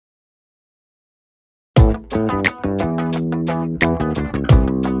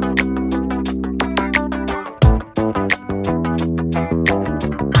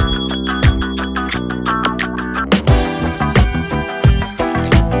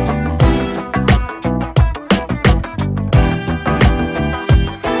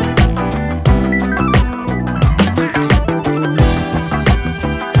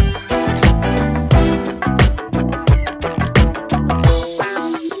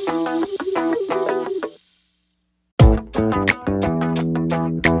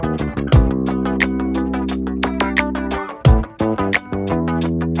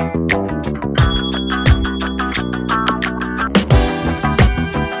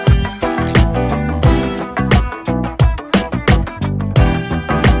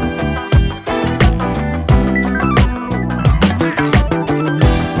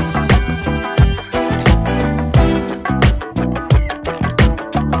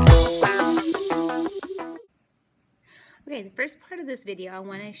Okay, the first part of this video, I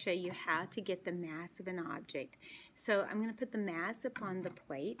want to show you how to get the mass of an object. So I'm going to put the mass upon the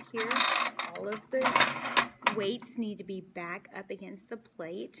plate here. All of the weights need to be back up against the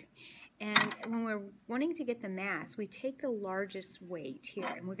plate. And when we're wanting to get the mass, we take the largest weight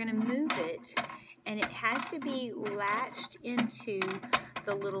here and we're going to move it, and it has to be latched into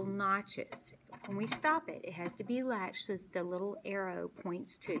the little notches. When we stop it, it has to be latched so the little arrow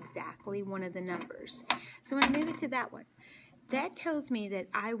points to exactly one of the numbers. So I'm going to move it to that one. That tells me that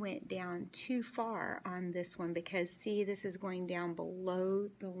I went down too far on this one because, see, this is going down below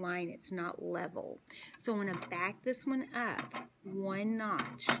the line. It's not level. So I want to back this one up one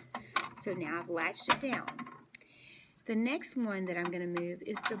notch. So now I've latched it down. The next one that I'm going to move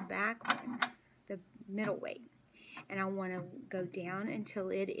is the back one, the middle weight. And I want to go down until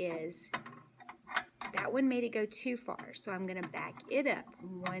it is, that one made it go too far. So I'm going to back it up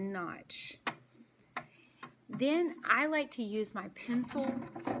one notch. Then I like to use my pencil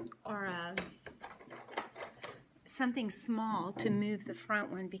or something small to move the front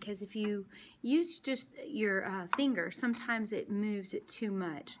one, because if you use just your finger, sometimes it moves it too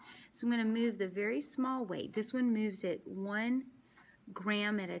much. So I'm going to move the very small weight. This one moves it 1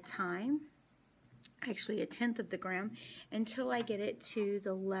 gram at a time, actually 1/10 of the gram, until I get it to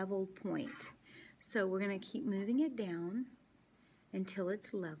the level point. So we're going to keep moving it down until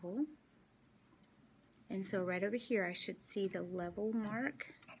it's level. And so right over here I should see the level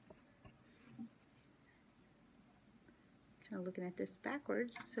mark. Kind of looking at this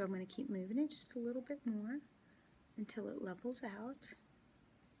backwards, so I'm going to keep moving it just a little bit more until it levels out.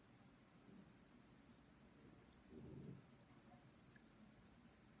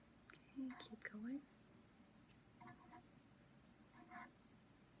 Okay, keep going.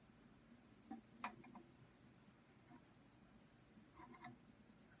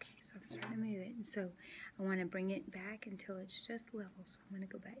 So I'm starting to move it, and so I want to bring it back until it's just level. So I'm going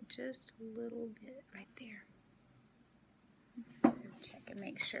to go back just a little bit right there. Check and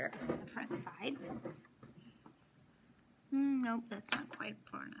make sure on the front side. Nope, that's not quite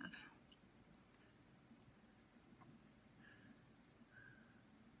far enough.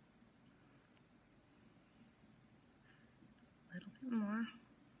 A little bit more.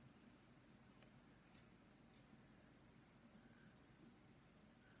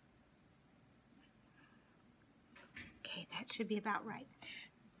 Okay, that should be about right.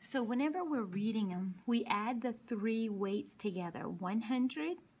 So whenever we're reading them, we add the 3 weights together.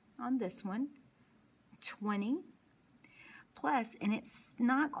 100 on this one, 20, plus, and it's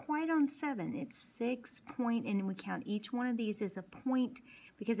not quite on 7, it's 6 point, and we count each one of these as a point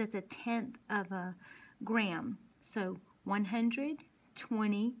because it's 1/10 of a gram. So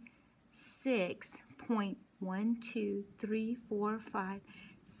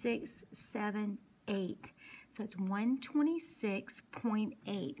 126.1234567 So it's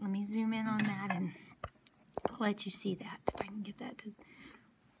 126.8. Let me zoom in on that and I'll let you see that, if I can get that to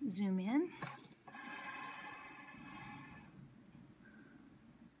zoom in.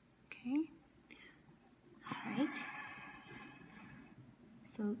 Okay. All right.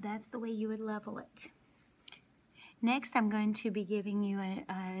 So that's the way you would level it. Next, I'm going to be giving you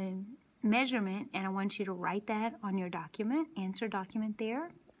a measurement, and I want you to write that on your document, answer document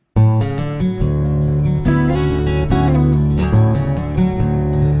there.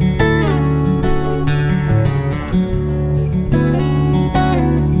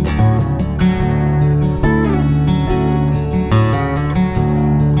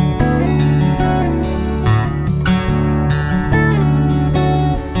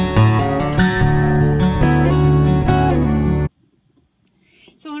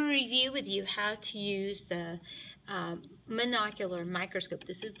 So I want to review with you how to use the monocular microscope.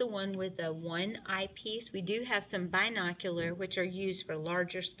 This is the one with the 1 eyepiece. We do have some binocular, which are used for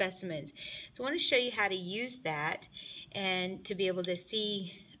larger specimens. So I want to show you how to use that and to be able to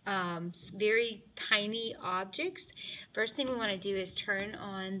see very tiny objects. First thing we want to do is turn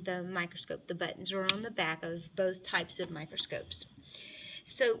on the microscope. The buttons are on the back of both types of microscopes.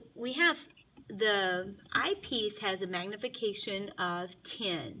 So we have the eyepiece has a magnification of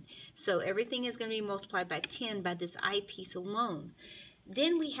 10. So everything is going to be multiplied by 10 by this eyepiece alone.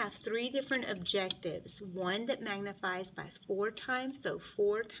 Then we have 3 different objectives. One that magnifies by 4 times. So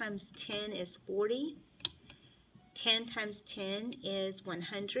 4 times 10 is 40. 10 times 10 is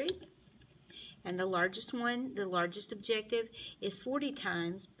 100. And the largest one, the largest objective, is 40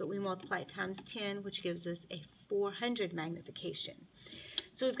 times, but we multiply it times 10, which gives us a 400 magnification.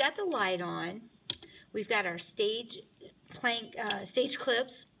 So we've got the light on. We've got our stage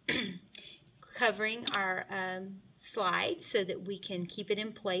clips covering our slide so that we can keep it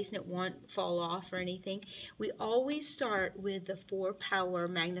in place and it won't fall off or anything, we always start with the 4-power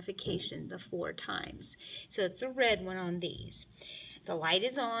magnification, the 4 times. So it's a red one on these. The light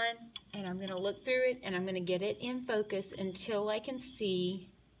is on, and I'm going to look through it, and I'm going to get it in focus until I can see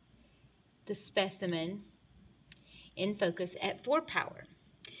the specimen in focus at 4 power.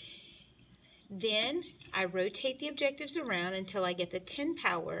 Then I rotate the objectives around until I get the 10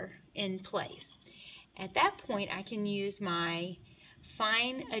 power in place. At that point, I can use my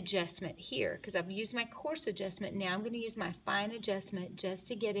fine adjustment here because I've used my coarse adjustment. Now I'm going to use my fine adjustment just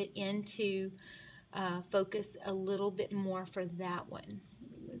to get it into focus a little bit more for that one.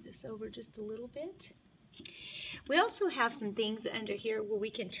 Let me move this over just a little bit. We also have some things under here where we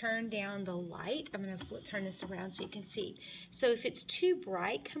can turn down the light. I'm going to turn this around so you can see. So if it's too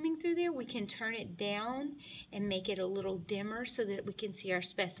bright coming through there, we can turn it down and make it a little dimmer so that we can see our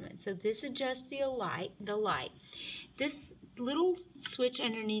specimen. So this adjusts the light. This little switch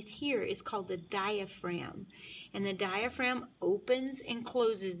underneath here is called the diaphragm. And the diaphragm opens and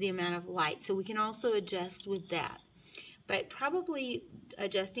closes the amount of light. So we can also adjust with that. But probably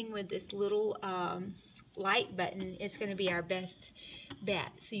adjusting with this little light button is going to be our best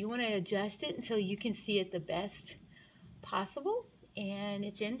bet. So you want to adjust it until you can see it the best possible and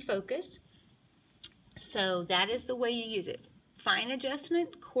it's in focus. So that is the way you use it. Fine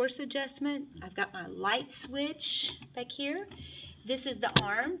adjustment, coarse adjustment. I've got my light switch back here. This is the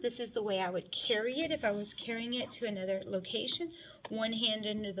arm. This is the way I would carry it if I was carrying it to another location. One hand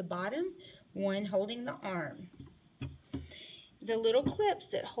under the bottom, one holding the arm. The little clips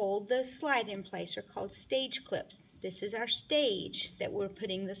that hold the slide in place are called stage clips. This is our stage that we're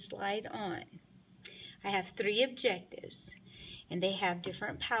putting the slide on. I have 3 objectives, and they have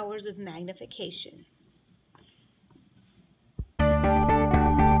different powers of magnification.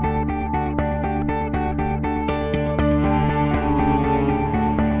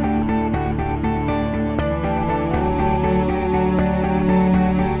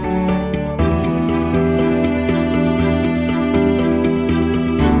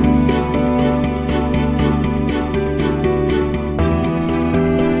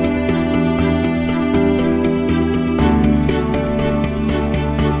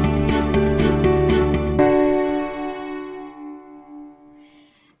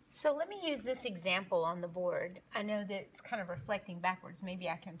 So let me use this example on the board. I know that it's kind of reflecting backwards. Maybe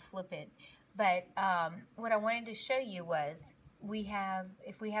I can flip it. But what I wanted to show you was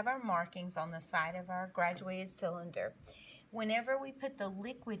if we have our markings on the side of our graduated cylinder, whenever we put the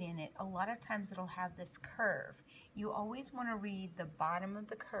liquid in it, a lot of times it'll have this curve. You always want to read the bottom of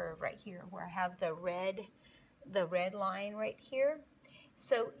the curve right here where I have the red line right here.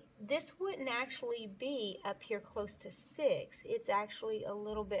 So this wouldn't actually be up here close to 6. It's actually a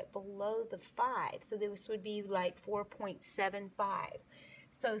little bit below the 5. So this would be like 4.75.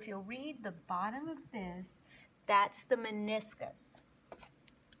 So if you'll read the bottom of this, that's the meniscus.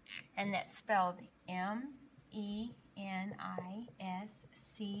 And that's spelled M-E-N-I-S-C-U-S.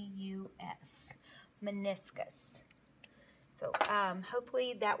 Meniscus. So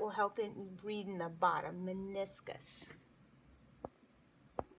hopefully that will help in reading the bottom, meniscus.